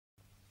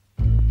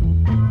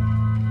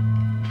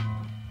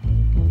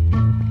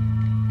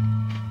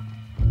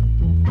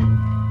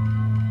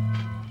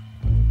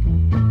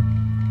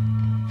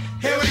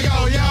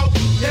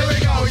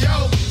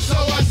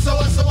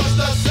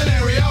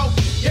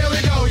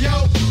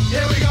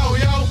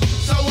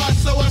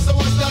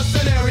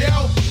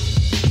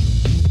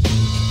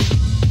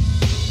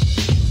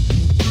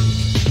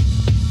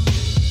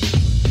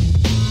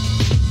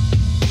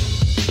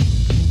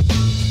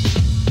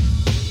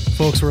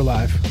guess we're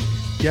live.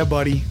 Yeah,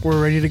 buddy. We're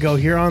ready to go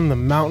here on the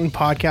Mountain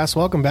Podcast.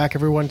 Welcome back,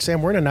 everyone.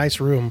 Sam, we're in a nice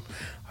room.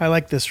 I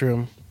like this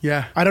room.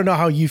 Yeah. I don't know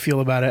how you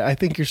feel about it. I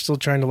think you're still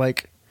trying to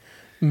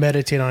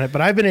meditate on it, but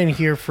I've been in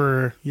here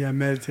for... Yeah,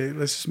 meditate.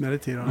 Let's just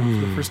meditate on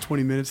it for the first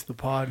 20 minutes of the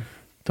pod.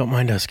 Don't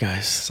mind us,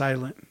 guys.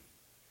 Silent.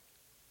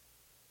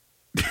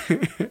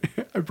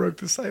 I broke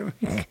the silence.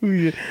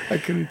 I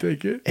couldn't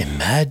take it.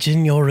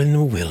 Imagine you're in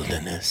the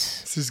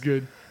wilderness. This is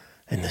good.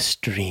 And the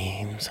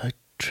streams are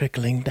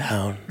trickling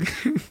down.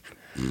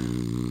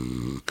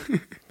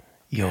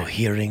 You're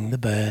hearing the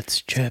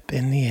birds chirp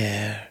in the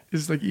air.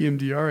 It's like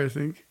EMDR, I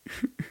think.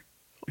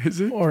 Is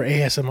it? Or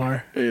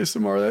ASMR.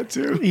 ASMR, that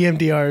too.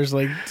 EMDR is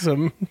like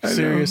some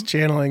serious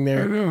channeling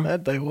there. I know.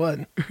 That they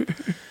would.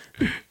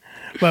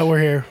 But we're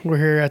here. We're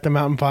here at the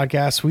Mountain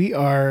Podcast. We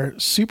are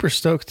super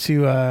stoked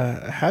to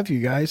have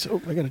you guys.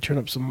 Oh, I got to turn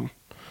up some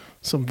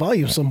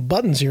volume, some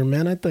buttons here,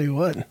 man. I tell you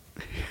what.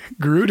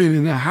 Gruden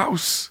in the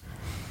house.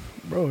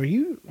 Bro, are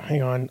you...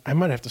 Hang on. I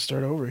might have to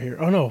start over here.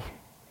 Oh, no.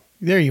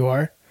 There you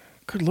are.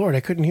 Good Lord,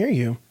 I couldn't hear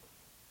you.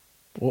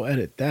 We'll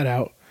edit that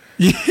out.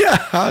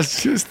 Yeah, I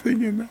was just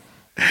thinking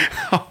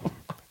that.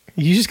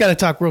 You just got to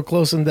talk real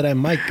close into that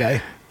mic,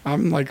 guy.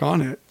 I'm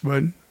on it,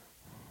 bud.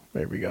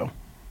 There we go.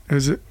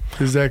 Is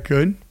that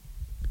good?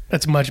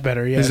 That's much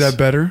better, yes. Is that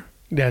better?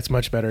 Yeah, it's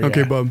much better,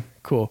 Okay, yeah. bub.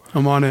 Cool.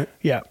 I'm on it.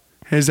 Yeah.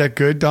 Is that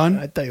good, Don?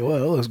 I tell you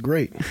what, it looks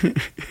great.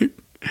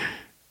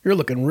 You're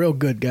looking real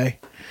good, guy.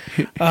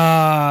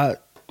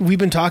 We've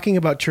been talking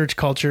about church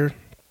culture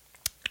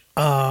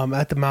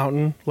at the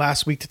Mountain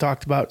last week. To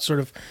talked about sort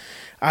of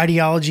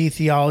ideology,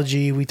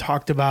 theology. We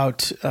talked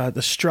about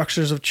the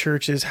structures of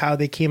churches, how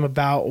they came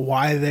about,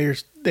 why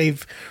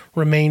they've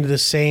remained the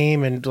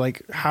same, and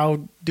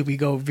how do we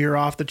go veer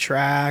off the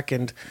track,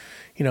 and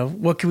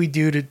what can we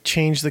do to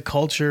change the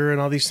culture and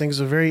all these things.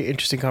 It was a very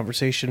interesting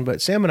conversation.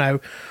 But Sam and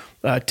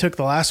I took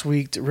the last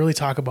week to really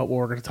talk about what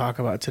we're going to talk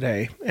about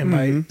today. And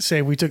by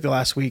saying we took the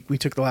last week, we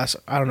took the last,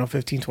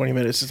 15, 20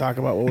 minutes to talk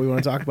about what we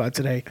want to talk about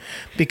today,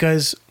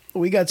 because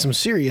we got some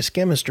serious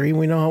chemistry.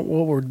 We know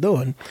what we're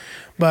doing.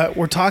 But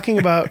we're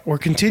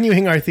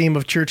continuing our theme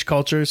of church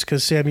cultures,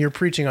 because Sam, you're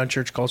preaching on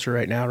church culture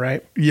right now,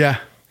 right? Yeah.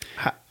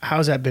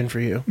 How's that been for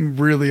you?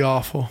 Really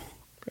awful.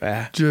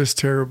 Just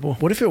terrible.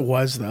 What if it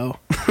was, though?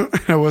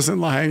 I wasn't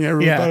lying.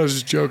 Everyone thought I was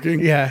just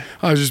joking. Yeah.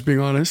 I was just being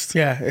honest.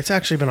 Yeah, it's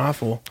actually been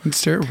awful.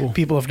 It's terrible.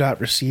 People have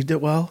not received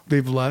it well.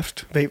 They've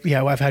left.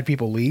 I've had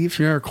people leave.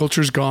 Yeah, our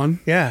culture's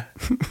gone. Yeah.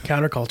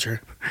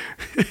 Counterculture.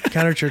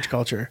 Counter church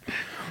culture.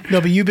 No,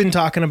 but you've been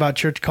talking about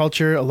church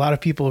culture. A lot of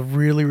people have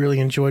really, really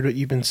enjoyed what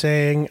you've been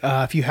saying.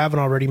 If you haven't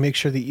already, make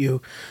sure that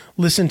you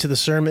listen to the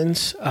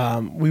sermons.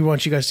 We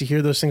want you guys to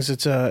hear those things.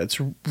 It's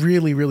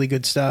really, really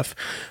good stuff.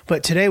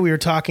 But today we were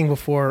talking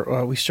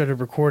before we started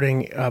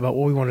recording about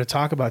what we wanted to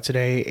talk about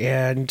today.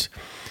 And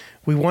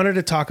we wanted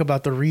to talk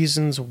about the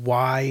reasons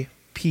why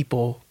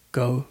people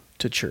go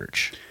to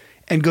church.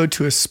 And go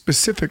to a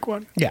specific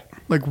one. Yeah.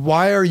 Like,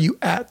 why are you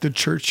at the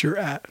church you're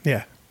at?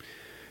 Yeah.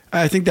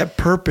 I think that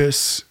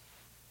purpose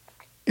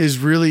is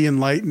really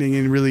enlightening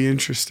and really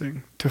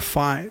interesting to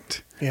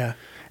find. Yeah.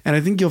 And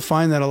I think you'll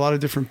find that a lot of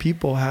different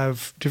people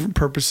have different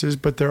purposes,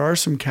 but there are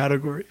some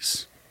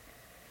categories.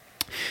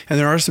 And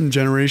there are some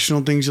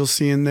generational things you'll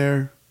see in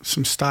there,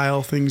 some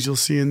style things you'll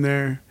see in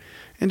there,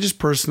 and just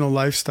personal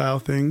lifestyle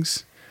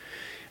things.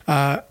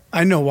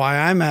 I know why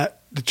I'm at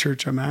the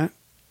church I'm at.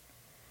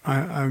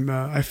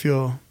 I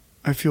feel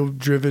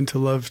driven to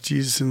love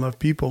Jesus and love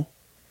people.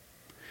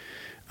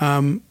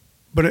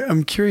 But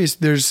I'm curious,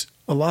 there's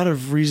a lot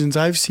of reasons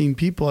I've seen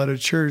people at a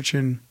church,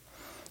 and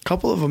a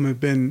couple of them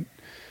have been,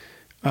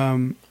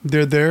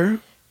 they're there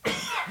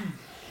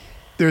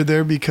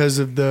because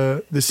of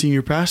the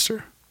senior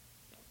pastor.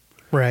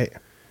 Right.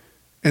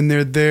 And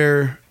they're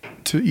there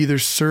to either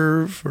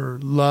serve or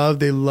love.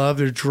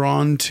 They're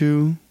drawn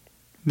to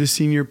the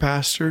senior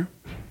pastor.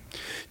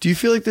 Do you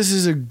feel like this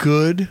is a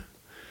good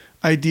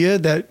idea?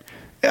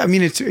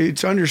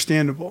 It's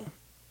understandable.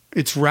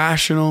 It's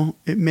rational.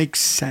 It makes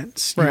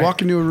sense. You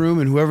walk into a room,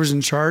 and whoever's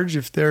in charge,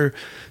 if they're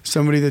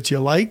somebody that you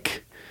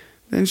like,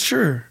 then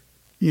sure,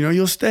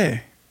 you'll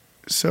stay.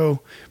 So,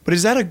 but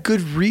is that a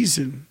good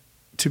reason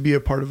to be a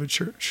part of a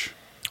church?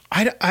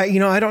 I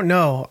don't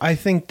know. I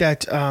think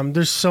that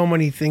there's so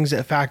many things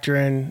that factor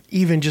in.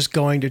 Even just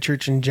going to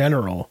church in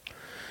general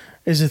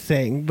is a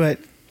thing. But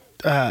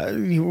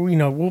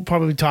we'll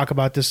probably talk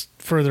about this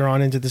further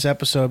on into this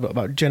episode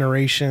about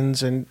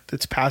generations, and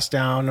it's passed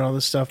down and all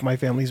this stuff. My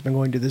family's been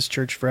going to this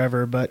church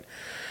forever, but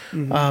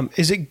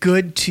is it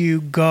good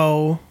to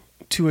go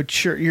to a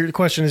church? Your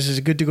question is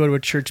it good to go to a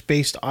church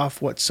based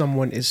off what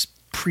someone is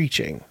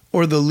preaching?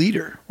 Or the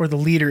leader. Or the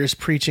leader is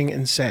preaching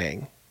and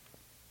saying.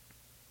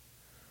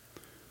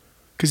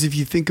 Because if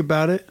you think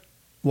about it,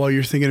 while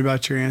you're thinking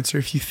about your answer,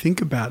 if you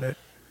think about it,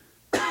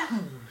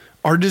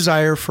 our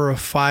desire for a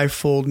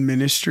fivefold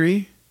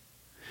ministry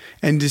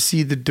and to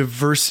see the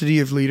diversity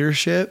of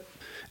leadership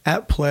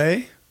at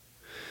play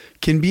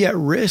can be at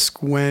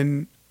risk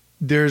when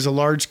there's a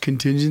large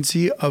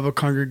contingency of a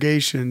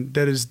congregation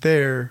that is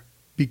there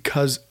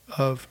because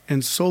of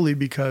and solely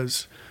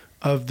because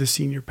of the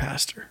senior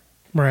pastor.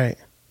 Right.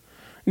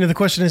 The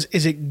question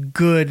is it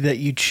good that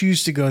you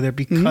choose to go there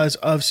because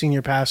of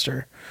senior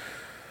pastor?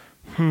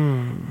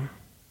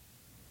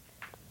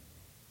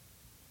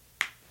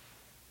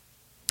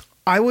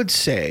 I would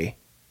say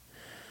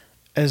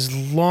as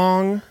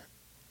long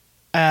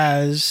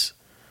as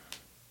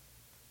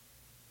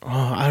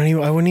I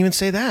wouldn't even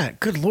say that.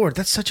 Good Lord,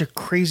 that's such a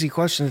crazy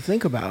question to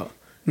think about.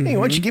 Hey,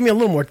 why don't you give me a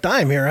little more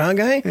time here, huh,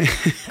 guy?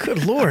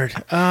 Good Lord.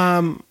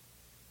 Wow.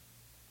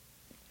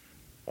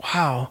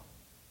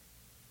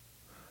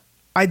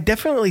 I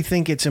definitely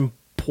think it's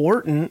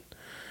important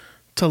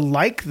to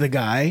like the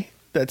guy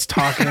that's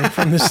talking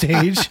from the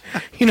stage.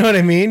 You know what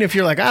I mean? If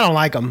you're like, I don't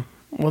like him,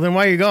 well, then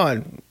why are you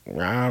going?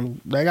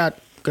 They got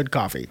good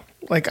coffee.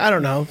 Like, I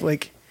don't know.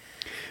 Like,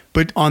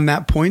 but on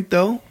that point,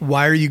 though,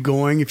 why are you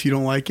going if you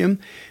don't like him?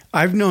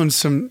 I've known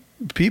some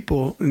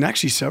people, and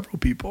actually several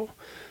people,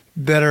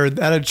 that are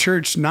at a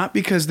church not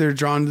because they're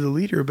drawn to the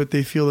leader, but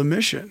they feel the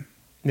mission.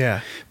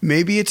 Yeah.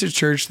 Maybe it's a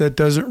church that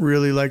doesn't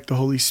really like the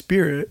Holy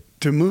Spirit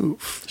to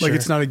move. Like,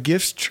 it's not a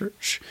gifts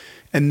church.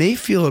 And they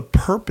feel a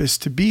purpose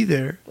to be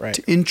there,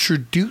 to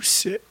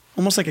introduce it,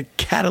 almost like a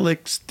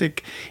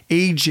catalytic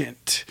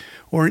agent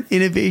or an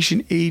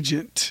innovation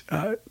agent,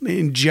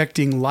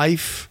 injecting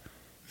life,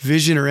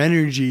 vision, or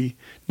energy,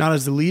 not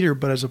as the leader,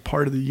 but as a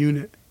part of the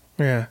unit.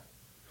 Yeah.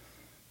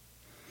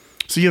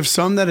 So you have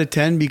some that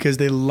attend because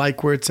they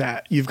like where it's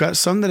at. You've got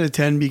some that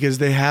attend because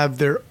they have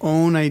their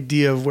own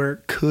idea of where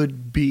it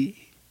could be.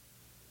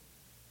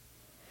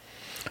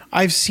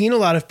 I've seen a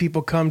lot of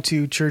people come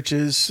to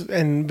churches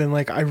and been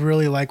like, I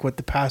really like what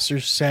the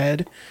pastor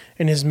said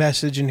and his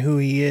message and who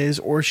he is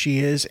or she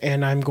is,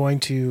 and I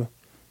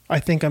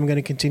think I'm going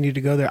to continue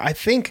to go there. I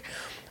think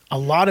a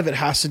lot of it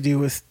has to do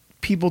with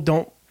people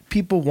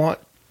want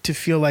to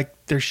feel like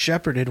they're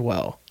shepherded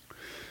well.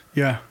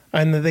 Yeah.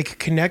 And that they could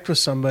connect with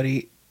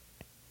somebody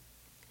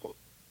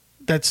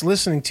that's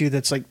listening to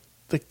that's like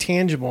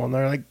tangible, and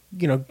they're like,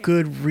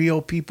 good,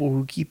 real people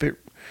who keep it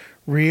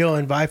real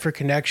and vibe for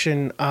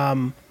connection.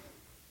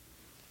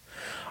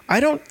 I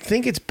don't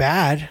think it's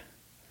bad.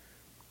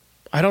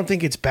 I don't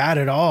think it's bad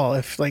at all.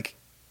 If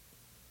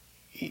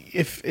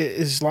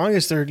as long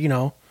as they're,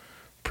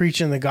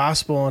 preaching the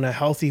gospel in a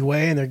healthy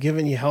way and they're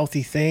giving you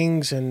healthy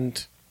things.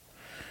 And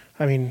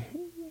I mean,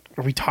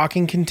 are we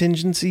talking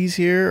contingencies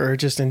here or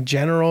just in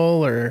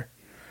general, or?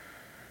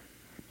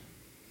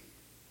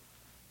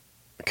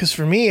 Because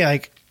for me,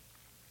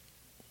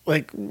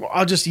 like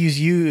I'll just use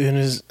you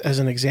as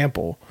an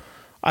example.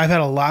 I've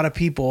had a lot of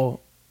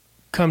people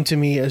come to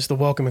me as the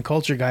welcome and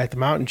culture guy at the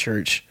Mountain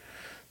Church,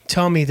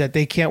 tell me that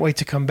they can't wait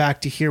to come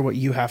back to hear what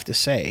you have to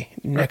say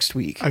next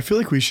week. I feel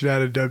like we should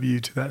add a W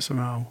to that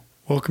somehow.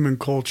 Welcome and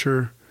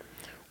culture.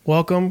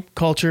 Welcome,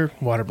 culture,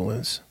 water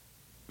balloons.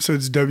 So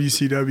it's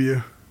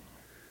WCW.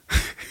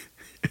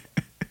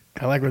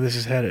 I like where this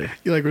is headed.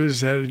 You like where this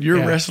is headed.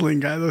 You're a wrestling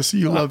guy, though, so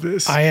you love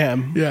this. I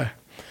am. Yeah.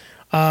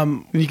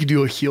 And you could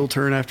do a heel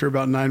turn after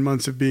about 9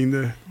 months of being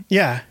the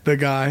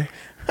guy.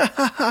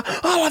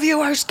 All of you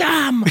are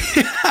scum.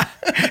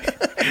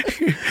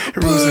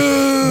 Everyone's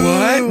like,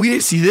 what? We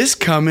didn't see this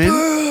coming.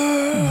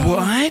 Boo.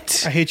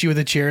 What? I hit you with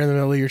a chair in the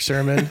middle of your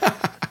sermon.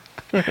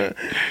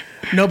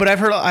 No, but I've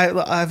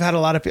had a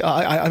lot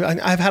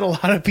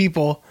of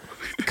people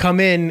come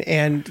in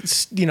and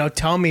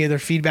tell me their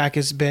feedback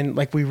has been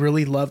like, we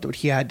really loved what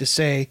he had to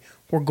say.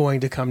 We're going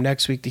to come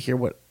next week to hear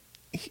what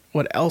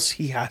else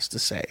he has to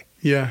say.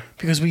 Yeah,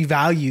 because we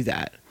value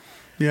that.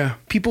 Yeah,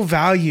 people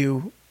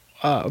value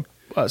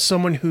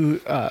someone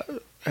who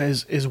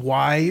is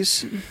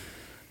wise,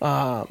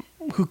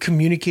 who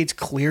communicates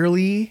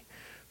clearly,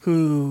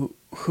 who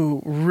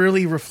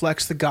really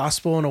reflects the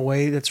gospel in a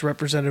way that's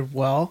represented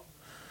well.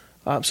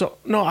 So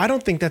no, I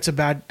don't think that's a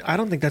bad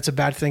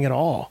thing at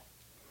all.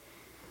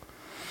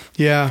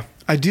 Yeah,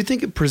 I do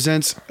think it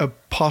presents a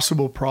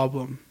possible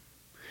problem.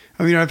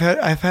 I mean,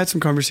 I've had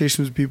some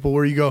conversations with people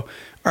where you go,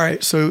 all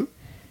right, so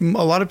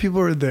a lot of people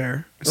are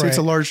there. Say it's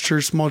a large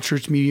church, small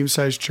church,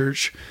 medium-sized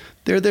church.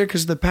 They're there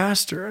because of the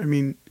pastor. I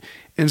mean,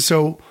 and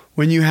so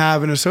when you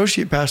have an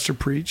associate pastor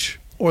preach,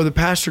 or the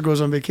pastor goes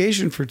on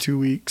vacation for 2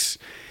 weeks,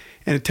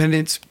 and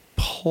attendance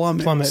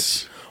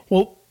plummets.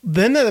 Well,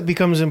 then that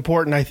becomes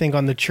important, I think,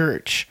 on the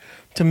church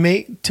to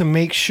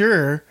make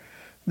sure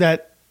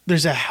that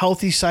there's a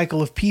healthy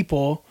cycle of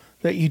people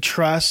that you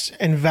trust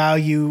and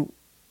value,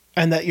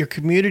 and that your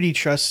community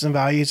trusts and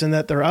values, and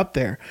that they're up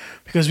there.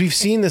 Because we've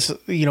seen this,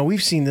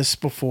 we've seen this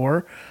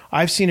before.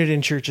 I've seen it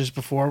in churches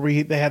before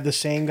where they have the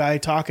same guy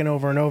talking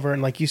over and over.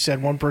 And like you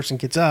said, one person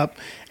gets up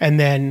and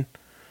then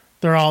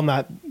they're all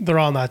not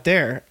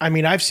there. I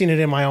mean, I've seen it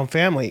in my own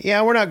family.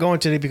 Yeah, we're not going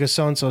today because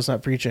so-and-so's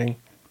not preaching.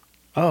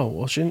 Oh,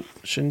 well,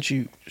 shouldn't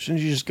you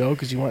just go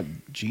because you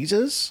want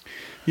Jesus?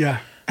 Yeah.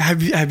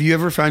 Have you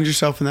ever found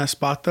yourself in that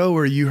spot though,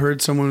 where you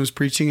heard someone was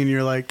preaching and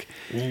you're like,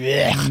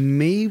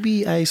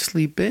 maybe I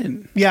sleep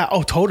in? Yeah.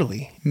 Oh,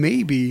 totally.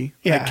 Maybe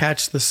I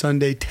catch the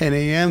Sunday 10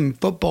 a.m.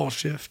 football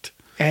shift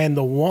and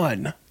the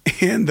 1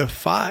 and the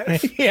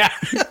 5. Yeah.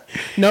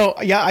 No.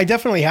 Yeah, I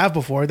definitely have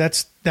before.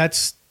 That's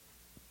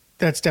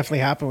That's definitely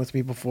happened with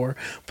me before.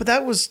 But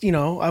that was,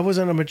 I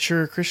wasn't a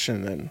mature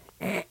Christian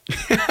then.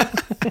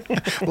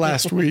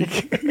 Last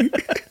week.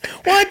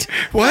 What?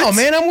 Oh,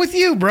 man, I'm with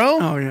you, bro.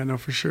 Oh, yeah, no,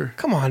 for sure.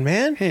 Come on,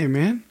 man. Hey,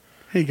 man.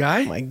 Hey,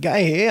 guy. My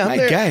guy. Hey, I'm My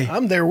there. guy.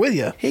 I'm there with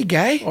you. Hey,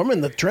 guy. I'm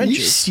in the Are you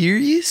trenches.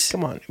 serious?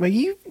 Come on. Are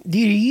you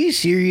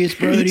serious,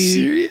 bro, Are you dude?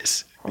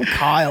 serious? I'm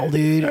Kyle,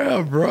 dude.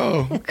 Oh,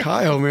 bro.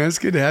 Kyle, man. It's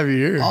good to have you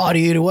here. Oh,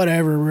 dude,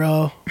 whatever,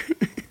 bro.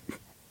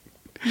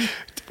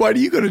 Why do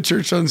you go to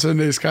church on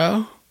Sundays,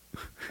 Kyle?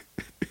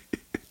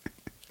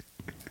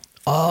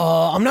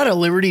 I'm not at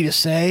liberty to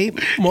say,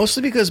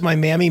 mostly because my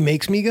mammy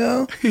makes me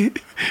go.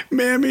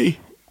 Mammy.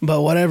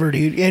 But whatever,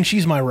 dude. And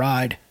she's my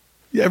ride.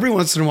 Yeah, every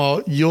once in a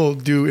while, you'll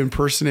do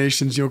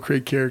impersonations. You'll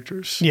create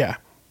characters. Yeah.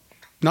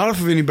 Not off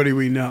of anybody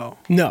we know.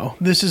 No,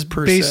 this is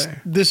se.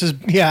 This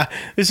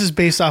is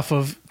based off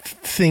of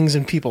things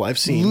and people I've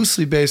seen.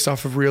 Loosely based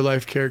off of real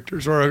life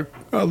characters or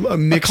a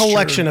mixture. A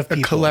collection of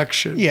people. A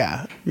collection.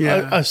 Yeah.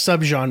 Yeah. A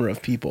subgenre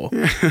of people.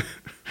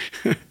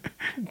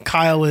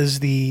 Kyle is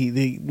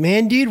the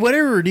man, dude,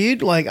 whatever,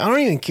 dude. Like, I don't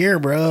even care,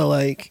 bro.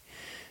 Like,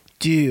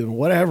 dude,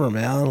 whatever,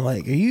 man.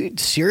 Like, are you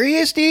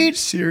serious, dude?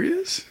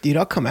 Serious? Dude,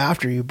 I'll come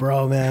after you,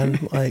 bro,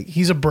 man. Like,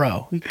 he's a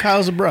bro.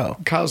 Kyle's a bro.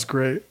 Kyle's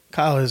great.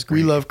 Kyle is great.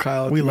 We love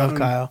Kyle. We love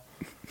Kyle.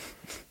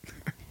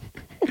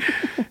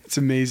 It's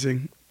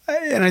amazing.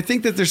 And I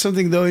think that there's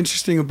something, though,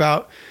 interesting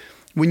about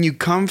when you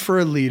come for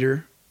a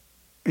leader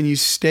and you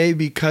stay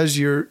because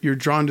you're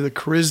drawn to the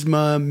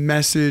charisma,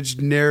 message,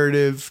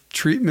 narrative,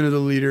 treatment of the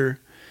leader.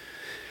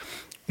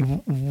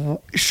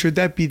 Should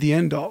that be the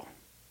end all?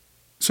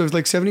 So it's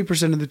like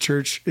 70% of the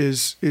church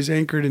is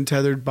anchored and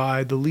tethered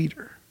by the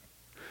leader.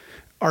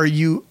 Are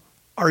you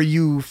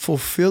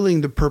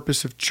fulfilling the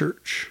purpose of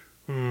church?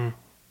 Mm.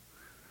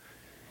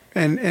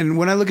 And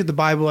when I look at the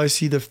Bible, I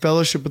see the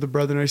fellowship of the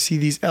brethren. I see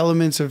these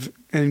elements of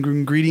and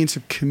ingredients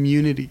of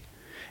community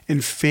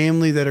and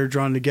family that are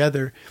drawn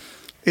together.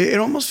 It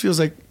almost feels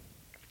like,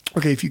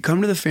 okay, if you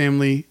come to the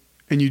family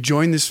and you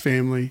join this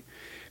family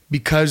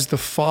because the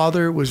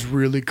father was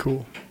really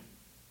cool.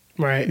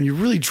 Right. And you're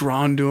really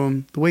drawn to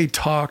him, the way he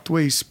talked, the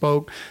way he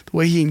spoke, the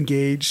way he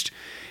engaged.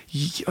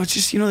 It's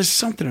just, there's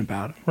something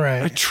about him.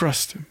 Right. I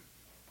trust him.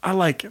 I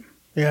like him.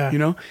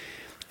 Yeah.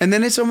 And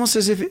then it's almost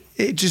as if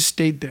it just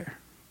stayed there.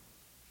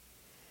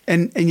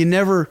 And you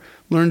never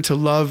learn to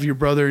love your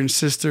brother and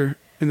sister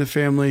in the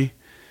family.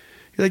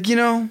 You're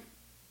like,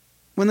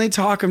 when they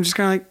talk, I'm just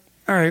kind of like,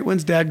 all right,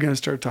 when's dad going to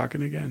start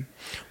talking again?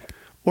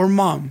 Or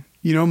mom,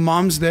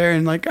 mom's there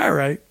and like, all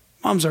right,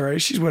 mom's all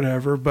right. She's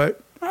whatever.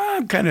 But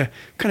I'm kind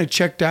of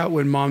checked out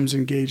when mom's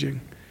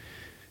engaging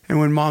and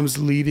when mom's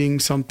leading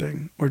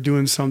something or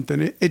doing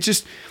something.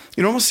 It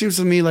almost seems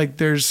to me like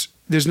there's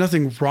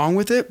nothing wrong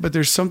with it, but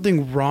there's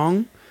something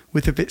wrong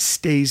with if it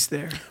stays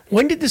there.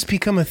 When did this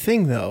become a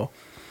thing, though,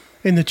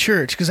 in the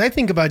church? Because I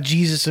think about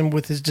Jesus and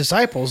with his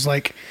disciples,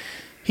 like,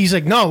 he's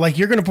like, no, like,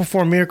 you're going to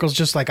perform miracles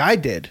just like I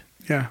did.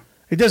 Yeah.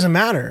 It doesn't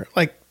matter.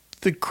 Like,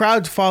 the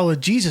crowd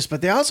followed Jesus,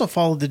 but they also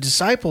followed the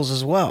disciples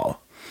as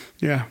well.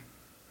 Yeah.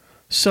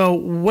 So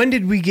when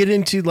did we get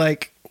into,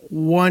 like,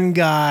 one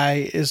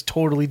guy is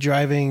totally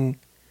driving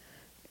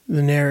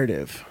the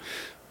narrative?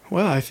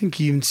 Well, I think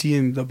you even see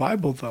in the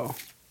Bible, though.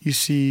 You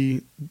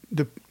see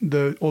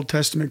the Old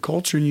Testament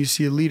culture and you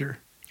see a leader.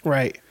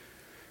 Right.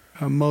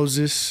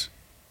 Moses,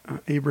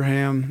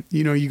 Abraham,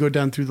 you go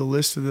down through the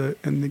list of the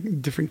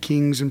different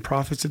kings and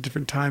prophets at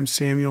different times,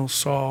 Samuel,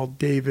 Saul,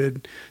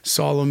 David,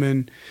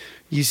 Solomon.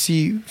 You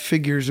see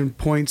figures and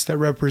points that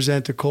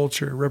represent a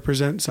culture,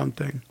 represent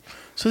something.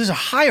 So there's a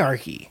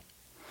hierarchy.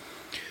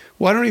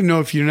 Well, I don't even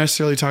know if you're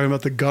necessarily talking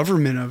about the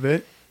government of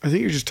it. I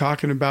think you're just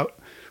talking about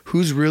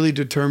who's really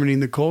determining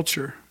the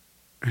culture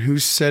and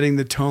who's setting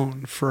the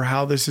tone for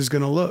how this is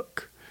going to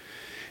look.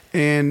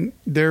 And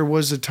there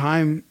was a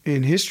time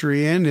in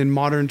history and in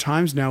modern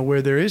times now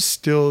where there is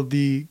still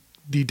the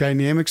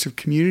dynamics of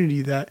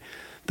community that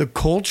the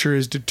culture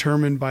is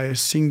determined by a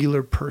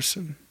singular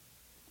person.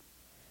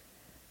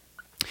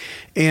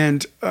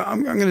 And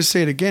I'm going to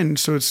say it again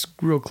so it's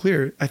real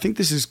clear. I think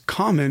this is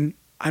common.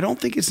 I don't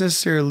think it's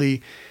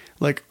necessarily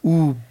like,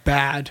 ooh,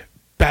 bad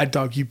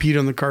dog, you peed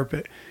on the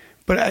carpet.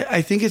 But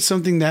I think it's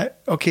something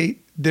that, okay,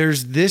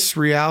 there's this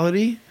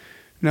reality.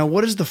 Now,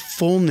 what does the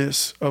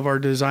fullness of our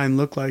design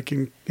look like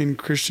in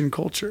Christian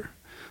culture?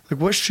 Like,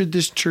 what should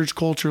this church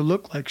culture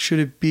look like? Should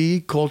it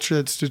be culture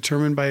that's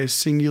determined by a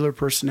singular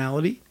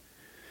personality?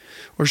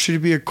 Or should it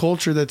be a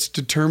culture that's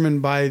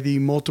determined by the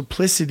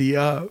multiplicity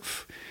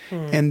of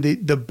and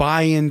the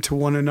buy-in to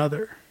one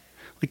another?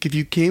 Like, if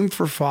you came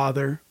for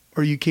father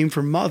or you came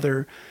for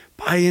mother,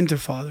 buy into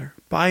father,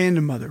 buy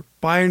into mother,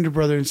 buy into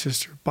brother and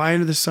sister, buy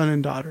into the son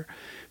and daughter,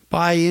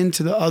 buy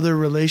into the other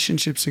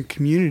relationships and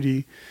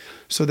community.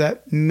 So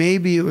that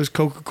maybe it was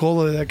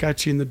Coca-Cola that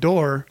got you in the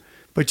door,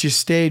 but you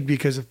stayed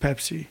because of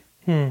Pepsi,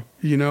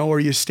 or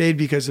you stayed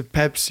because of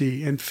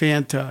Pepsi and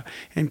Fanta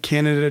and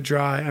Canada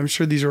Dry. I'm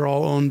sure these are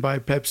all owned by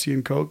Pepsi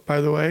and Coke,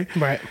 by the way.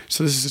 Right.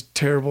 So this is a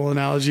terrible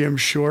analogy, I'm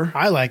sure.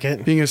 I like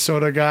it. Being a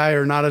soda guy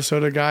or not a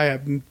soda guy,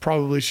 I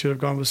probably should have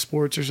gone with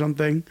sports or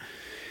something.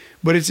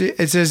 But it's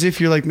as if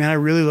you're like, man, I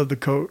really love the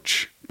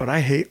coach, but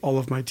I hate all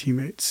of my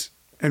teammates.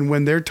 And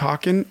when they're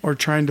talking or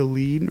trying to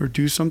lead or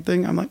do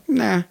something, I'm like,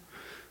 nah,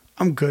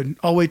 I'm good.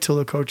 I'll wait till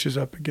the coach is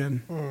up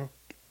again.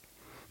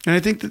 And I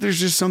think that there's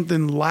just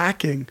something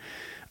lacking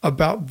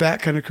about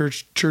that kind of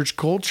church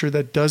culture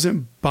that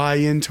doesn't buy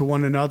into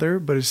one another,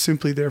 but is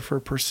simply there for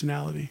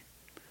personality.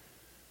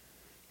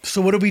 So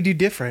what do we do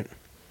different?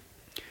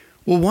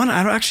 Well, one,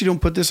 actually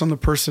don't put this on the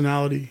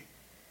personality.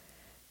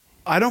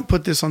 I don't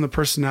put this on the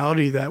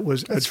personality that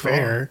was That's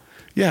fair.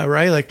 Yeah,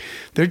 right? Like,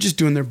 they're just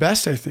doing their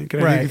best, I think.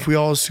 And I Right. think if we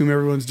all assume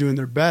everyone's doing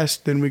their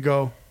best, then we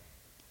go,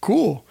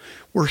 cool.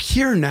 We're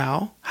here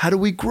now. How do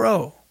we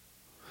grow?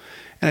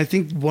 And I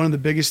think one of the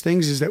biggest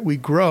things is that we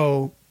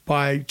grow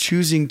by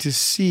choosing to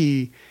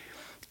see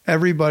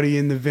everybody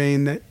in the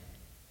vein that,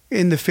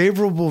 in the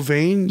favorable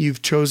vein,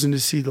 you've chosen to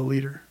see the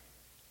leader.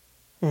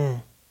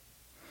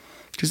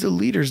 Because the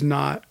leader's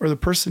not, or the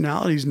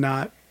personality's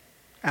not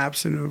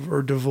absent of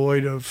or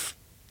devoid of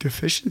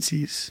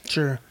deficiencies.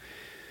 Sure.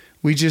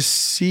 We just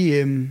see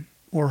him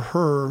or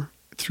her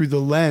through the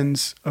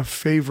lens of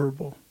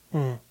favorable.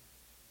 Yeah.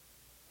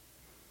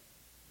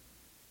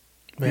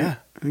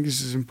 I think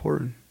this is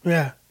important.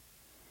 Yeah.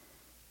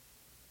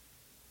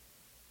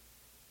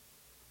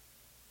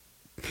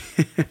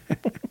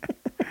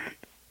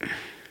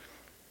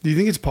 Do you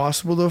think it's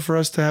possible, though, for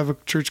us to have a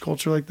church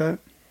culture like that?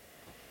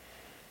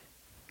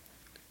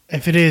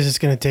 If it is, it's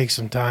going to take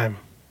some time.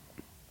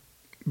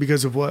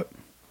 Because of what?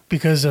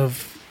 Because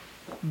of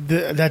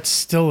that's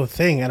still a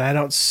thing, and I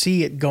don't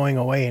see it going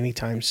away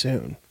anytime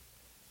soon.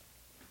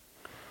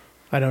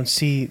 I don't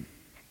see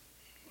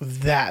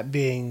that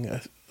being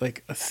a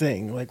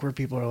thing, like where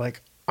people are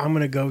like, I'm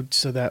going to go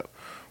so that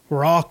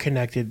we're all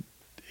connected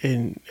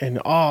and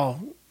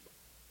all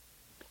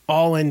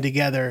in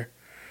together.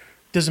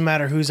 Doesn't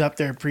matter who's up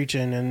there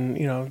preaching, and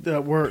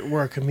that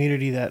we're a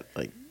community that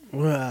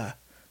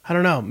I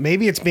don't know.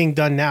 Maybe it's being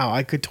done now.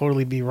 I could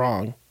totally be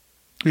wrong.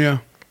 Yeah.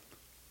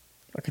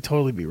 I could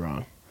totally be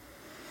wrong.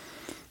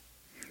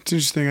 It's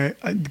interesting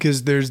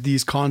because there's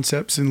these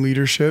concepts in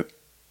leadership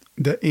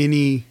that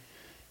any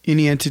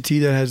entity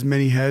that has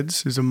many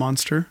heads is a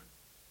monster.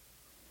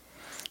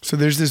 So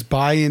there's this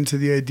buy-in to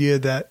the idea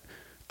that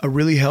a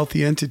really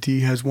healthy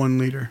entity has one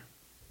leader.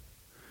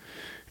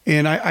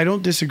 And I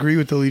don't disagree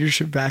with the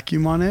leadership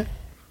vacuum on it,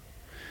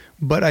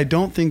 but I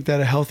don't think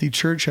that a healthy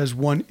church has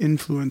one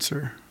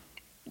influencer.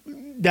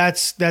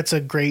 That's a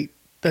great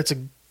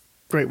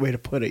way to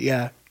put it.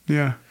 Yeah.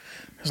 Yeah.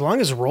 As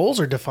long as roles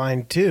are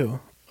defined too,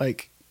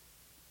 like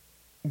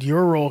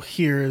your role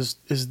here is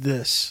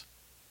this.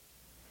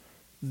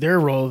 Their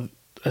role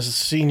as a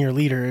senior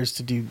leader is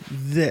to do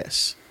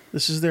this.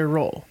 This is their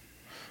role.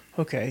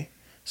 Okay.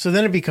 So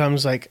then it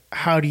becomes like,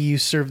 how do you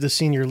serve the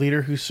senior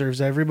leader who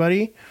serves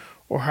everybody?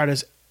 Or how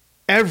does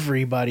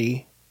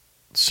everybody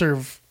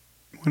serve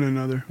one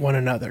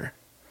another?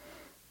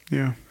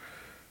 Yeah.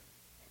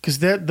 Because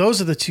those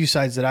are the two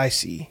sides that I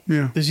see.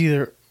 Yeah. There's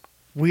either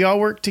we all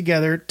work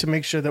together to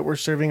make sure that we're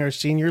serving our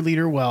senior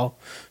leader well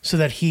so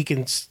that he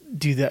can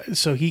do that,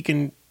 so he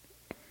can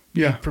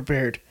be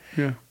prepared.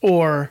 Yeah.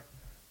 Or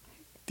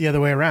the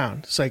other way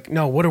around. It's like,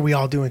 no, what are we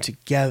all doing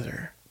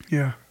together?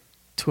 Yeah.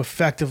 To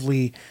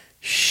effectively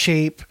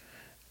shape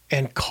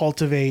and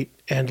cultivate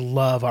and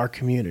love our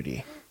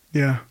community.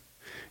 Yeah.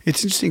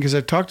 It's interesting because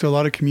I've talked to a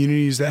lot of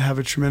communities that have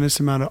a tremendous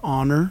amount of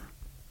honor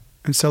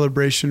and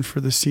celebration for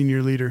the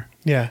senior leader.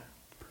 Yeah.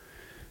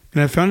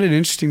 And I found it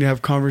interesting to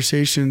have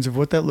conversations of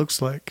what that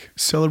looks like,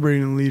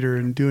 celebrating a leader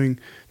and doing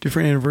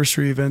different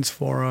anniversary events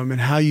for them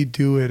and how you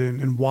do it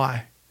and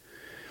why.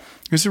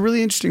 It's a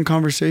really interesting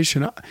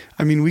conversation.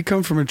 I mean, we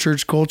come from a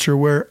church culture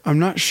where I'm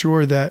not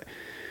sure that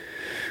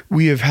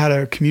we have had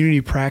a community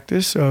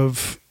practice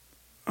of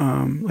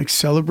like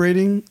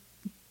celebrating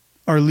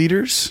our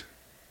leaders.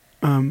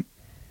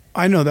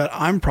 I know that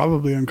I'm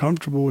probably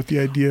uncomfortable with the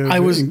idea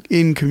of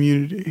in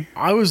community.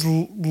 I was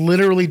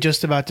literally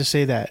just about to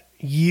say that.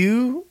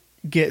 You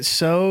get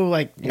so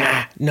like,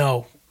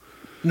 no,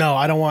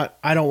 I don't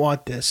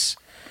want this.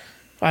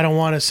 I don't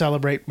want to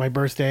celebrate my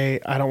birthday.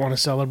 I don't want to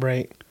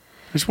celebrate.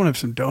 I just want to have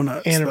some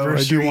donuts.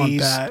 Anniversaries though. I do want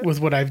that. with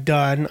what I've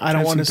done. I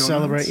don't want to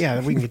celebrate. Yeah,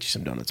 we can get you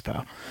some donuts,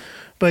 pal.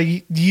 But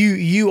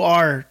you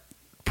are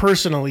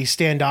personally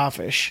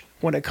standoffish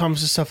when it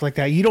comes to stuff like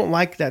that. You don't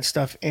like that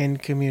stuff in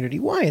community.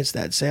 Why is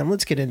that, Sam?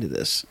 Let's get into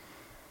this.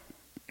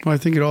 Well, I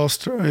think it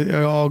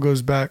all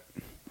goes back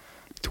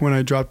to when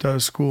I dropped out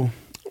of school.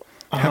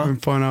 Having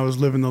fun. I was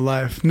living the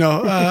life.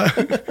 No,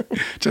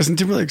 Justin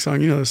Timberlake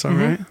song. You know the song,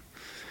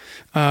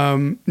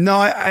 right? No,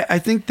 I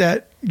think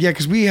that,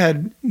 because we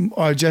had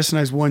Jess and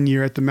I's 1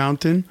 year at the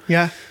mountain.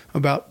 Yeah.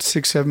 About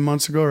 6-7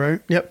 months ago, right?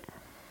 Yep.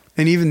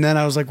 And even then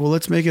I was like, well,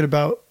 let's make it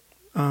about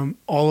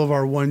all of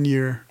our 1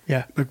 year.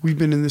 Yeah. Like, we've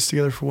been in this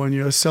together for 1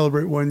 year. Let's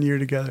celebrate 1 year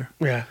together.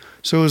 Yeah.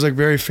 So it was like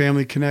very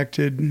family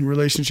connected and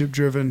relationship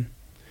driven.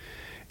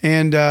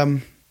 And,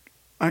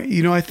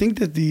 I think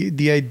that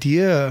the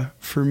idea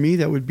for me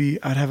that would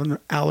be, I'd have an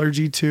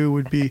allergy to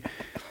would be,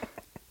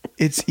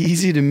 it's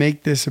easy to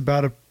make this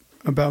about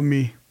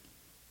me.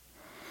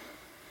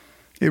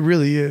 It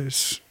really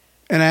is.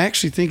 And I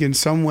actually think in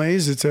some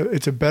ways it's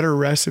a better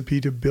recipe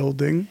to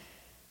building.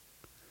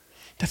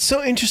 That's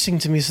so interesting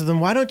to me. So then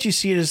why don't you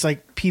see it as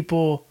like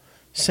people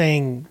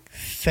saying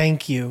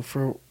thank you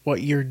for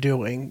what you're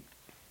doing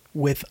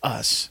with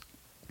us?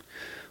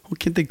 Well,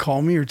 can't they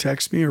call me or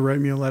text me or write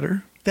me a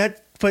letter?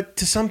 But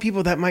to some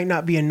people that might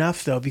not be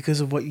enough though,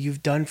 because of what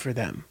you've done for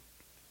them.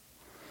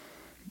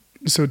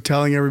 So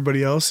telling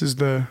everybody else is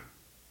the...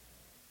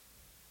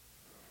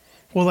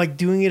 Well, like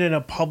doing it in a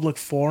public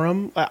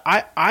forum,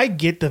 I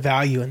get the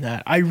value in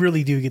that. I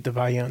really do get the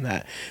value in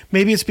that.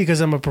 Maybe it's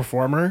because I'm a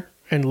performer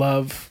and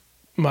love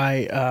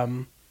my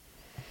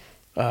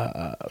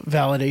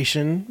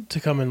validation to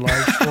come in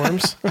large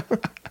forms.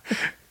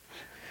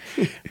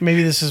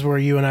 Maybe this is where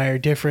you and I are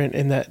different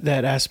in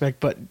that aspect.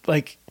 But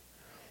like,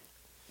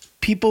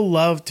 people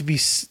love to be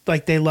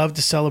like, they love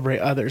to celebrate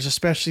others,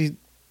 especially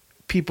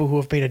people who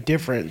have made a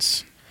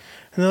difference.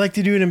 And they like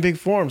to do it in big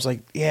forms.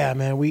 Like, yeah,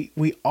 man,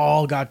 we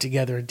all got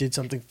together and did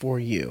something for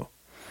you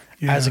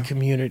as a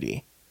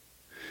community.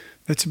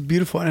 That's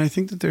beautiful. And I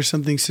think that there's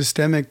something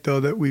systemic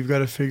though that we've got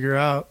to figure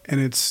out. And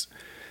it's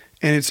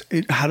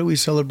how do we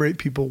celebrate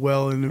people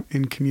well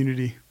in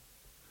community?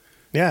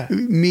 Yeah.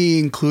 Me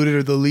included,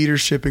 or the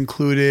leadership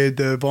included,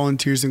 the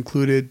volunteers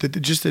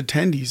included, just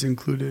attendees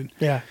included.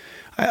 Yeah.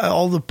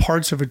 All the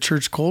parts of a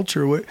church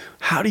culture.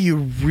 How do you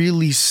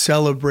really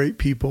celebrate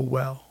people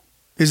well?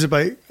 Is it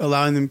by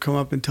allowing them to come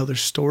up and tell their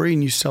story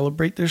and you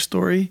celebrate their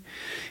story?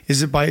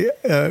 Is it by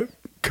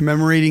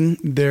commemorating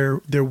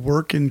their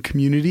work in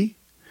community,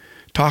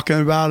 talking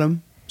about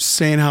them,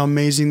 saying how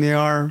amazing they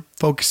are,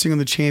 focusing on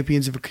the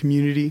champions of a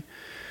community?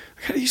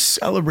 How do you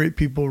celebrate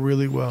people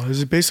really well?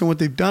 Is it based on what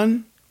they've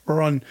done or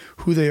on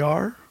who they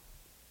are?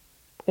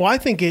 Well, I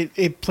think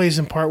it plays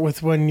in part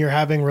with when you're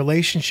having a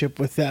relationship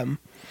with them.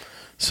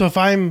 So if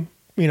I'm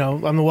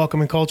the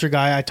welcome and culture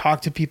guy, I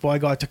talk to people, I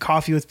go out to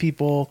coffee with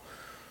people.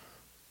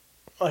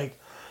 Like,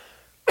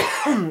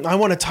 I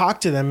want to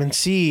talk to them and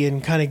see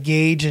and kind of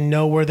gauge and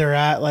know where they're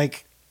at.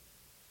 Like,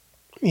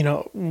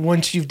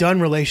 once you've done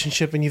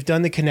relationship and you've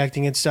done the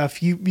connecting and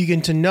stuff, you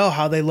begin to know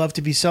how they love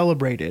to be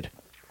celebrated.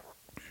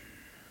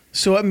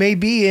 So it may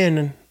be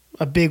in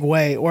a big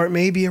way, or it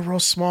may be a real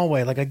small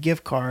way, like a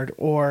gift card,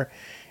 or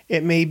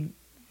it may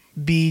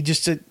be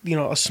just a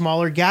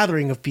smaller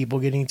gathering of people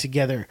getting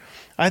together.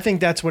 I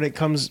think that's what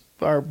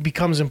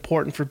becomes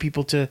important for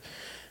people to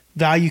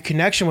value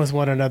connection with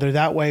one another.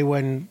 That way,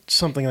 when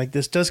something like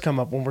this does come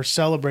up, when we're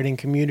celebrating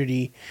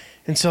community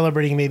and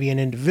celebrating maybe an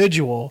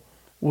individual,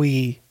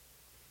 we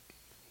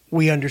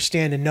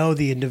understand and know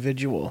the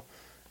individual,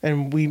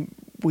 and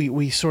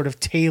we sort of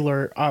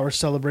tailor our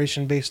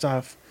celebration based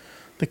off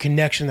the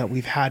connection that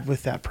we've had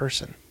with that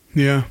person.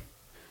 Yeah.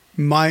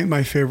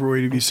 My favorite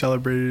way to be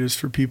celebrated is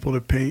for people to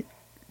paint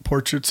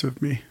portraits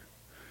of me.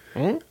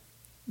 Hmm?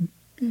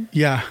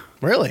 Yeah.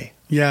 Really?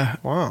 Yeah.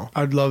 Wow.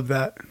 I'd love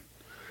that.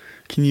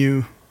 Can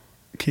you?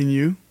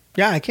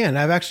 Yeah, I can.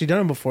 I've actually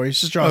done it before. You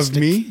just draw of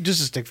me?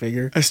 Just a stick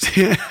figure.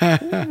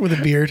 With a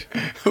beard.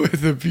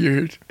 With a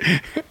beard.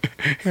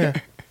 Yeah.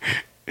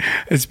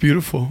 It's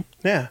beautiful.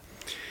 Yeah.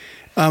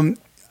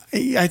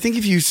 I think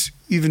if you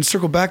even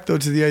circle back though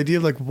to the idea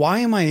of like, why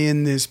am I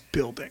in this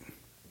building?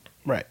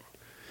 Right.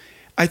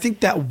 I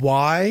think that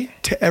why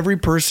to every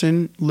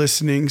person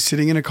listening,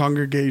 sitting in a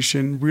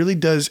congregation, really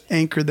does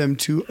anchor them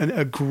to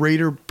a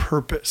greater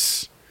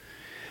purpose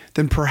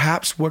than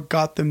perhaps what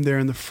got them there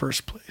in the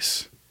first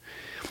place.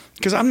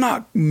 Because I'm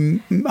not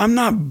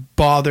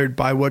bothered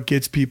by what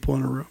gets people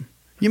in a room.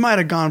 You might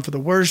have gone for the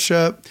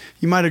worship.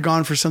 You might have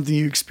gone for something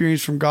you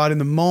experienced from God in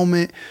the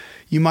moment.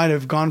 You might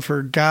have gone for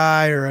a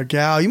guy or a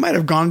gal. You might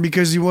have gone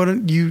because you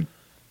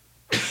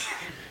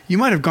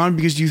might have gone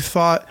because you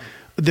thought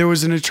there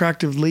was an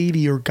attractive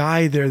lady or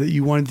guy there that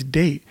you wanted to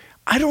date.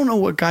 I don't know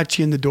what got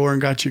you in the door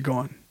and got you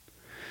going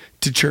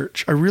to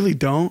church. I really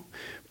don't.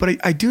 But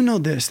I do know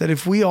this, that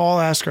if we all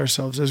ask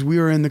ourselves as we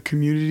are in the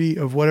community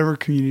of whatever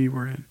community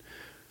we're in,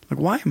 like,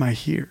 why am I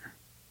here?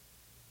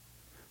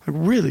 Like,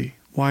 really,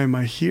 why am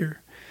I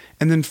here?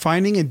 And then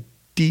finding a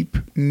deep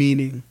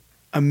meaning,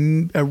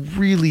 a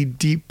really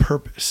deep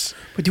purpose.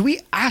 But do we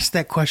ask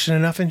that question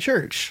enough in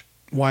church?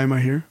 Why am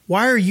I here?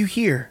 Why are you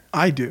here?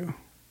 I do.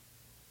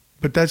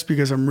 But that's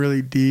because I'm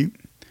really deep.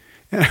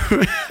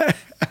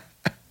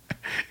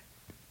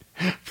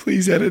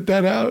 Please edit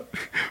that out.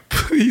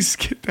 Please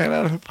get that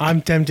out.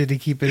 I'm tempted to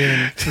keep it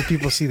in so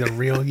people see the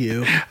real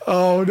you.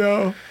 Oh,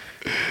 no.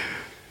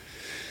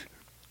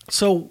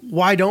 So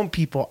why don't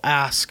people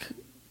ask?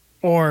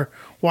 Or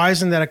why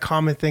isn't that a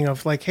common thing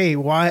of like, hey,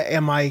 why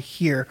am I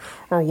here?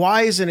 Or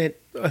why isn't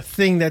it a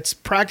thing that's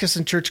practiced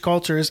in church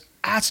culture is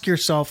ask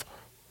yourself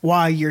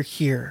why you're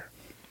here?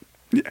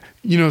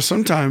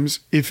 Sometimes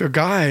if a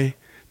guy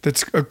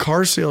that's a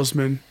car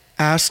salesman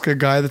asks a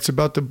guy that's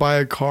about to buy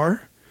a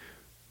car,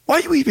 why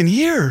are you even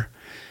here?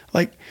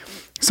 Like,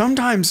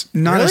 sometimes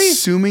not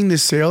assuming the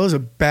sale is a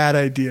bad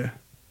idea.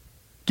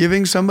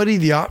 Giving somebody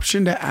the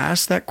option to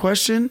ask that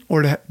question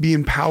or to be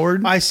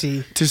empowered. I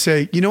see. To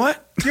say, you know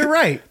what? You're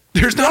right.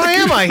 There's not. Why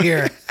am I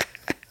here?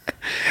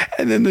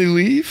 And then they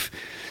leave.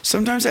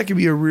 Sometimes that can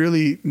be a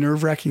really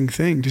nerve-wracking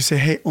thing to say,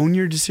 hey, own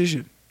your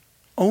decision.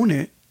 Own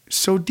it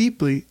so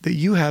deeply that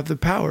you have the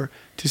power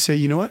to say,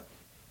 you know what?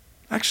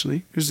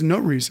 Actually, there's no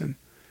reason.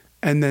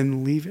 And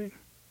then leaving.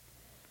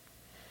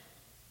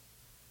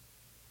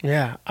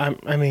 Yeah.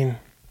 I mean,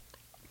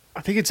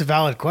 I think it's a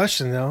valid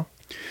question, though.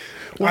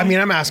 Well, I mean,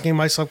 I'm asking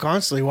myself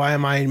constantly, why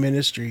am I in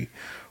ministry?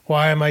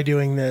 Why am I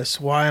doing this?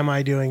 Why am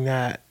I doing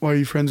that? Why are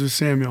you friends with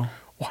Samuel?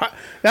 Why?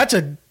 That's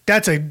a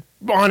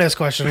honest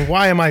question.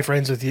 Why am I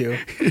friends with you?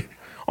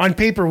 On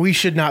paper, we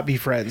should not be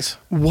friends.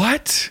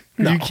 What?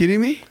 Are No. you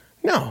kidding me?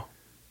 No.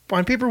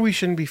 On paper, we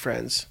shouldn't be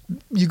friends.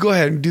 You go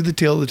ahead and do the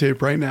tail of the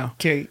tape right now.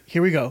 Okay,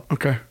 here we go.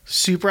 Okay.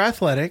 Super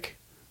athletic.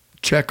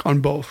 Check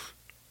on both.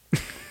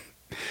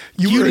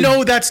 You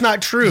know that's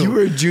not true. You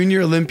were a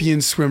junior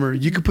Olympian swimmer.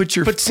 You could put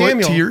your foot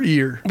to your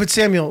ear. But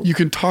Samuel, You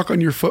can talk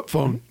on your foot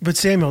phone. But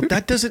Samuel,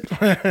 that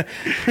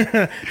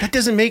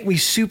doesn't make me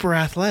super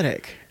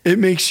athletic. It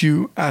makes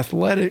you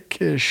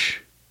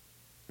athletic-ish.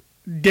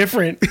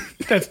 Different.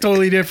 That's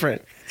totally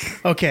different.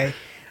 Okay.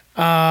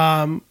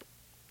 One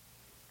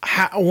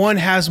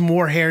has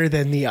more hair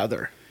than the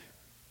other.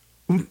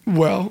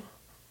 Well,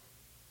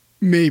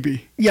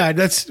 maybe. Yeah,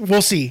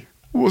 we'll see.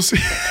 We'll see.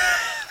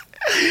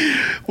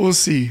 We'll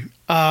see.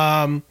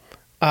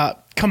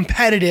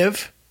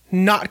 Competitive,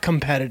 not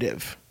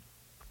competitive.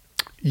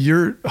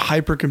 You're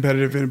hyper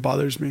competitive and it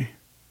bothers me.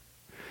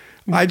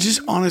 I just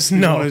honestly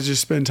want to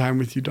just spend time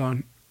with you,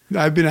 Don.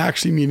 I've been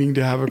actually meaning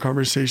to have a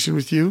conversation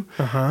with you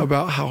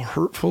about how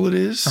hurtful it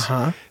is.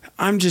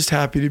 I'm just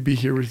happy to be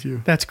here with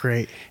you. That's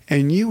great.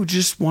 And you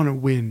just want to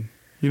win.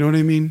 You know what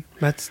I mean?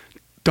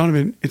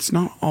 Donovan, it's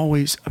not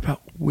always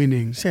about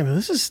winning. Samuel,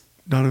 this is...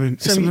 Donovan,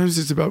 sometimes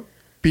it's about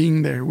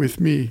being there with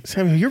me.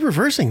 Samuel, you're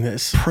reversing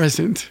this.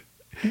 Present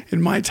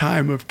in my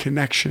time of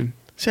connection.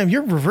 Sam,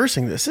 you're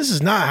reversing this. This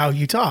is not how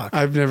you talk.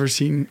 I've never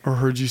seen or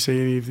heard you say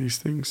any of these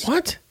things.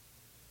 What?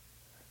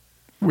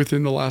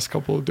 Within the last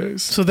couple of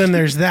days. So then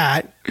there's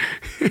that.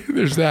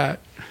 There's that.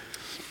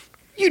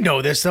 You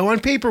know this, though. On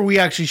paper, we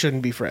actually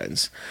shouldn't be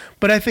friends.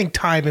 But I think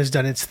time has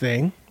done its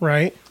thing,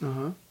 right?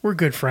 We're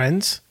good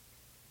friends.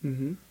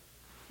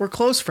 We're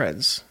close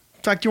friends.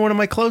 In fact, you're one of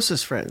my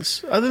closest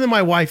friends. Other than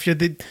my wife, you're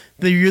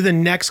the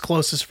next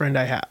closest friend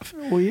I have.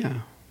 Well,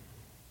 yeah.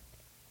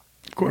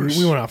 Of course.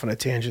 We went off on a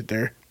tangent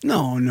there.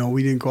 No,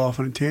 we didn't go off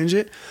on a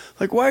tangent.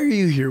 Like, why are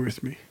you here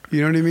with me?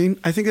 You know what I mean?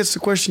 I think that's the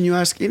question you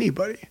ask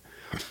anybody.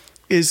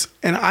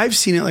 And I've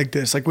seen it like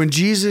this. Like when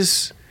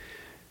Jesus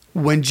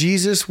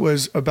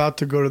was about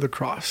to go to the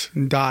cross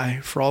and die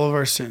for all of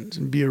our sins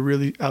and be a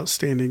really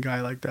outstanding guy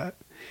like that,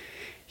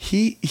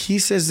 he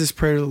says this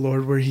prayer to the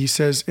Lord where he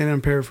says, and I'm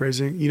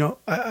paraphrasing,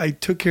 I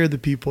took care of the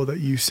people that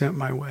you sent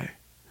my way.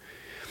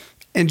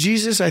 And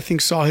Jesus, I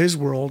think, saw his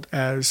world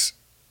as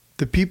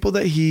the people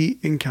that he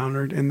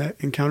encountered and that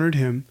encountered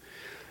him,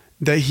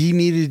 that he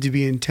needed to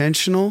be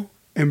intentional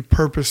and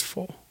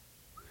purposeful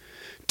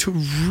to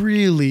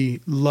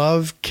really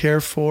love,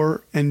 care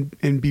for,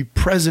 and be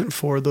present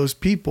for those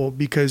people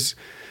because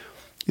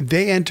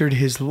they entered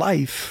his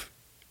life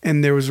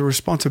and there was a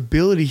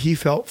responsibility he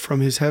felt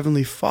from his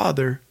heavenly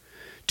Father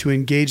to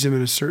engage them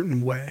in a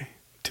certain way,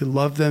 to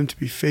love them, to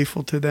be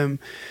faithful to them,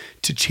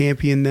 to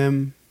champion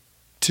them,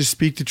 to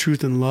speak the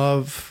truth in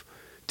love,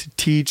 to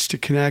teach, to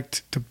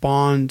connect, to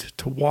bond,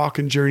 to walk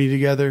and journey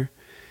together.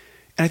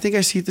 And I think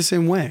I see it the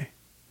same way.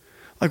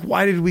 Like,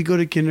 why did we go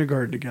to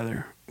kindergarten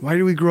together? Why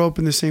did we grow up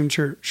in the same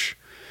church?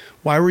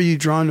 Why were you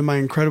drawn to my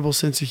incredible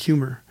sense of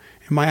humor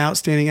and my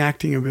outstanding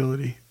acting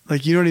ability?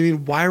 Like, you know what I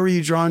mean? Why were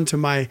you drawn to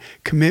my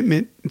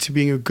commitment to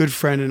being a good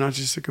friend and not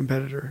just a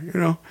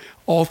competitor?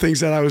 All things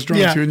that I was drawn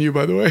to in you,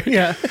 by the way.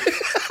 Yeah.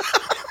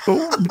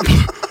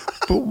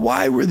 But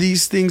why were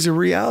these things a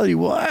reality?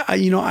 Well,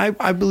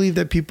 I believe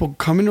that people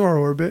come into our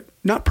orbit,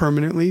 not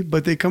permanently,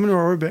 but they come into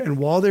our orbit. And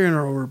while they're in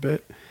our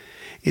orbit,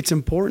 it's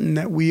important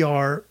that we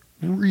are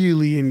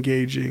really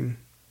engaging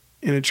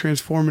in a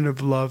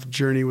transformative love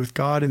journey with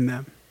God in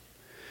them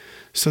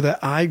so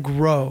that I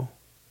grow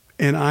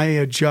and I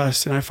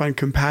adjust and I find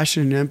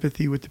compassion and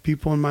empathy with the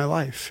people in my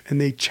life.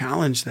 And they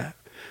challenge that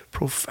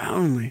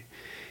profoundly.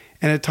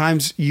 And at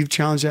times you've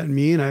challenged that in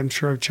me, and I'm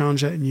sure I've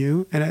challenged that in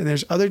you. And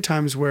there's other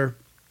times where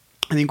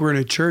I think we're in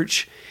a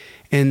church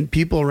and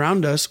people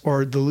around us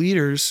or the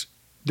leaders,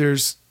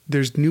 there's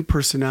new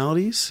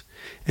personalities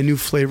and new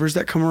flavors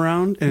that come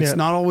around. And it's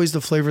not always the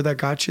flavor that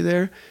got you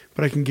there,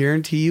 but I can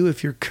guarantee you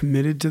if you're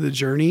committed to the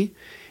journey,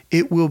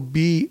 it will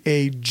be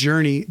a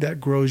journey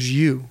that grows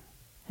you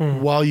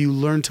while you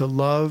learn to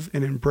love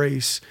and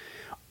embrace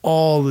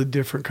all the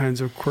different kinds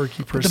of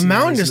quirky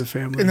personalities of the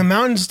family. And the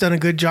Mountain's done a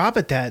good job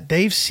at that.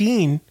 They've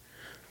seen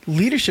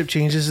leadership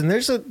changes, and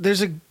there's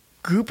a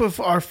group of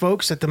our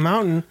folks at the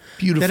Mountain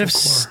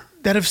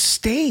that have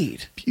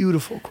stayed.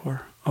 Beautiful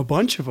core. A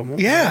bunch of them.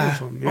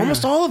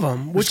 Almost all of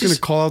them. I'm just going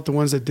to call out the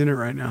ones that didn't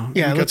right now.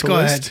 Yeah, let's go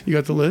ahead. You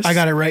got the list? I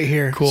got it right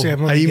here. Cool.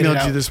 Sam, I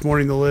emailed you this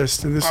morning the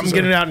list. And I'm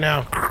getting it out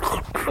now.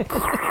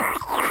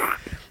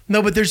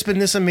 No, but there's been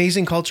this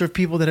amazing culture of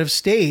people that have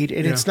stayed,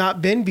 and it's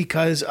not been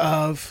because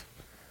of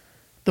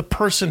the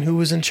person who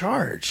was in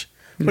charge.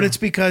 but it's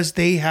because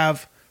they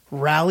have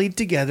rallied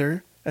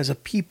together as a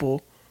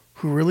people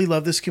who really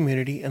love this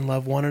community and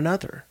love one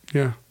another.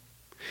 Yeah.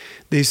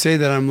 They say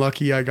that I'm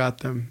lucky I got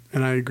them,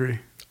 and I agree.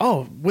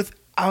 Oh,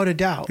 without a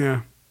doubt.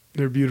 Yeah,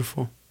 they're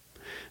beautiful.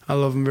 I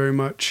love them very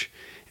much.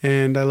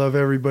 And I love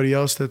everybody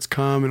else that's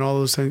come and all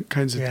those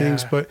kinds of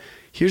things. But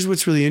here's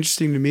what's really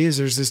interesting to me is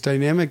there's this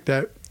dynamic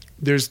that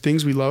there's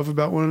things we love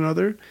about one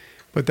another,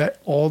 but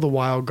that all the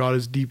while God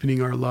is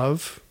deepening our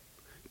love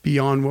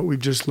beyond what we've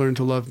just learned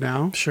to love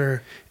now.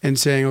 Sure. And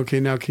saying, okay,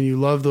 now can you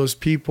love those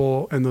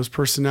people and those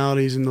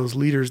personalities and those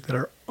leaders that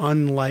are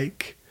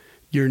unlike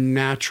your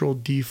natural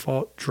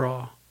default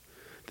draw?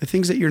 The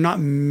things that you're not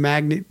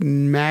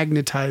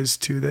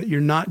magnetized to, that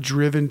you're not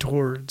driven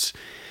towards.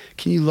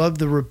 Can you love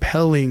the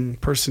repelling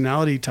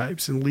personality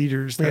types and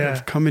leaders that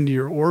have come into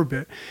your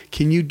orbit?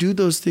 Can you do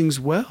those things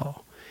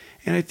well?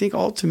 And I think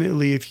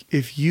ultimately,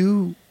 if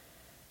you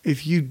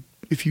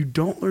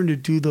don't learn to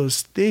do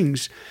those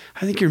things,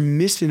 I think you're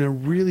missing a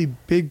really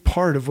big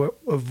part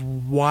of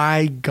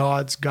why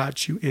God's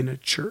got you in a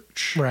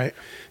church. Right.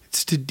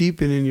 It's to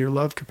deepen in your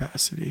love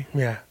capacity.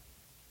 Yeah.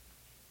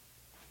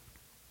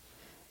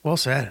 Well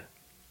said.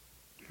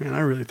 Man, I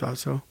really thought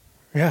so.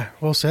 Yeah,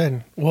 well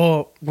said.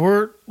 Well,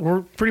 we're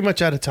pretty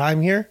much out of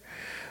time here.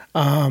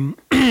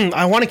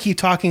 I want to keep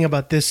talking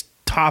about this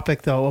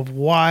topic, though, of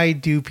why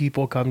do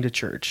people come to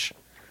church?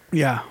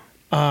 Yeah.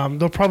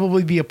 There'll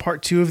probably be a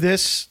part 2 of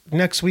this.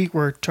 Next week,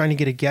 we're trying to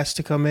get a guest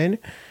to come in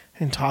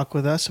and talk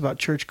with us about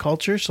church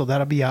culture, so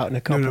that'll be out in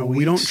a couple of weeks.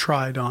 We don't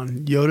try, Don.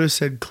 Yoda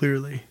said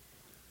clearly,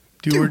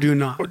 do or do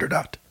not. Or do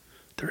not.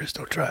 There is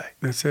no try.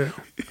 That's it.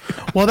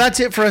 Well,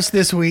 that's it for us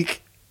this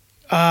week.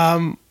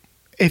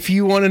 If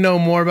you want to know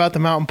more about the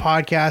Mountain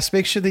Podcast,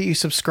 make sure that you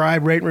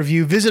subscribe, rate, and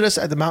review. Visit us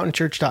at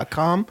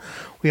themountainchurch.com.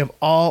 We have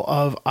all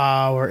of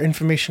our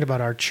information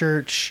about our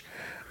church,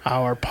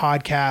 our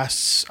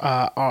podcasts,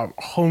 our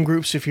home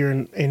groups if you're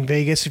in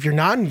Vegas. If you're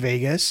not in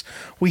Vegas,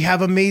 we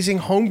have amazing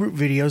home group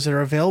videos that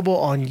are available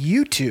on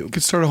YouTube. You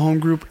could start a home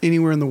group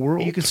anywhere in the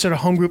world. You can start a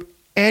home group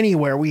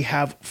anywhere. We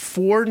have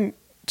 4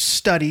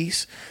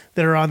 studies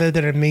that are on there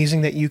that are amazing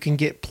that you can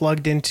get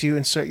plugged into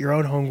and start your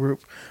own home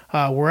group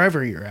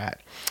wherever you're at.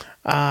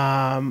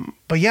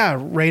 But yeah,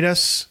 rate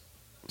us,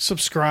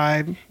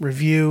 subscribe,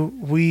 review.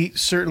 We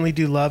certainly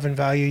do love and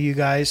value you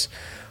guys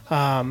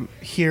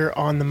here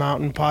on the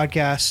Mountain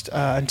Podcast.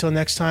 Until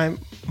next time,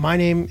 my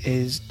name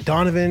is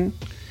Donovan.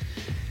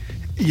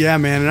 Yeah,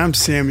 man, and I'm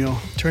Samuel.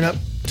 Tune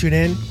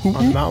in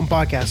on the Mountain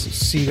Podcast.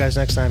 See you guys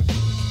next time.